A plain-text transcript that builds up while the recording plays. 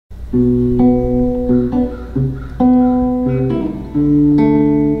Can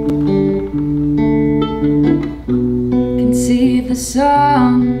see the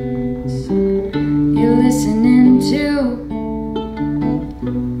songs you're listening to,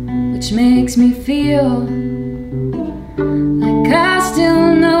 which makes me feel like I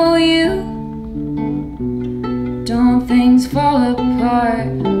still know you. Don't things fall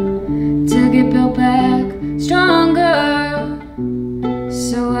apart to get built back stronger?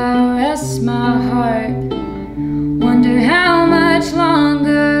 So I rest my heart, wonder how much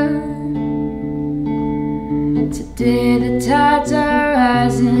longer. Today the tides are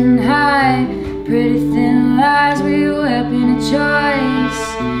rising high, pretty thin lies we weep in a choice.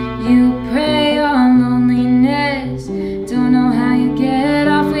 You prey on loneliness, don't know how you get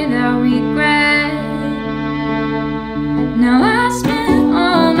off without regret. Now I spend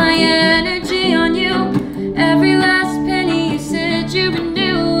all my energy on you, every last penny you said you've been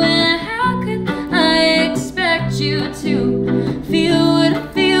doing. How could I expect you to feel what I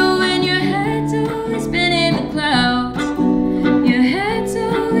feel when your head's always been in the clouds? Your head's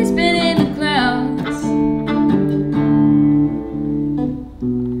always been in the clouds.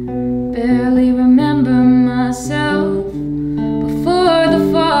 Barely remember myself before the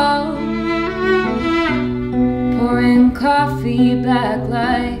fall, pouring coffee back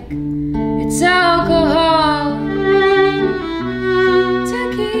like it's alcohol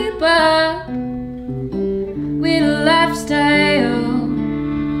to keep up with a lifestyle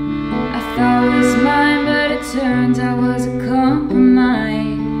I thought was mine, but it turns out was a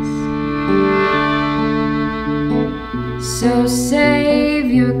compromise. So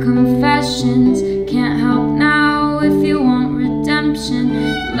save your confessions, can't help now if you want redemption.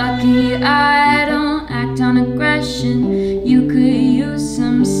 Lucky I don't act on aggression, you could use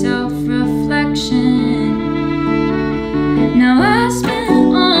some self-reflection. Now I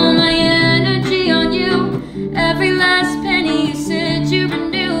spend all my energy on you, every last penny you said you've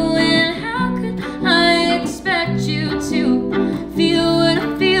been doing. How could I expect you to feel what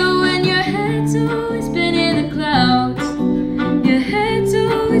I feel when your head's always been in the clouds? Your head's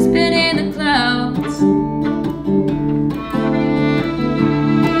always been in the clouds.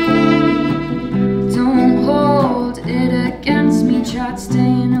 Don't hold it against me, tried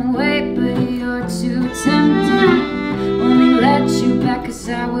staying away, but you're too tempting. Only let you back cause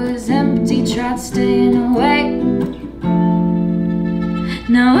I was empty, tried staying away.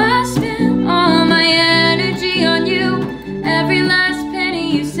 Now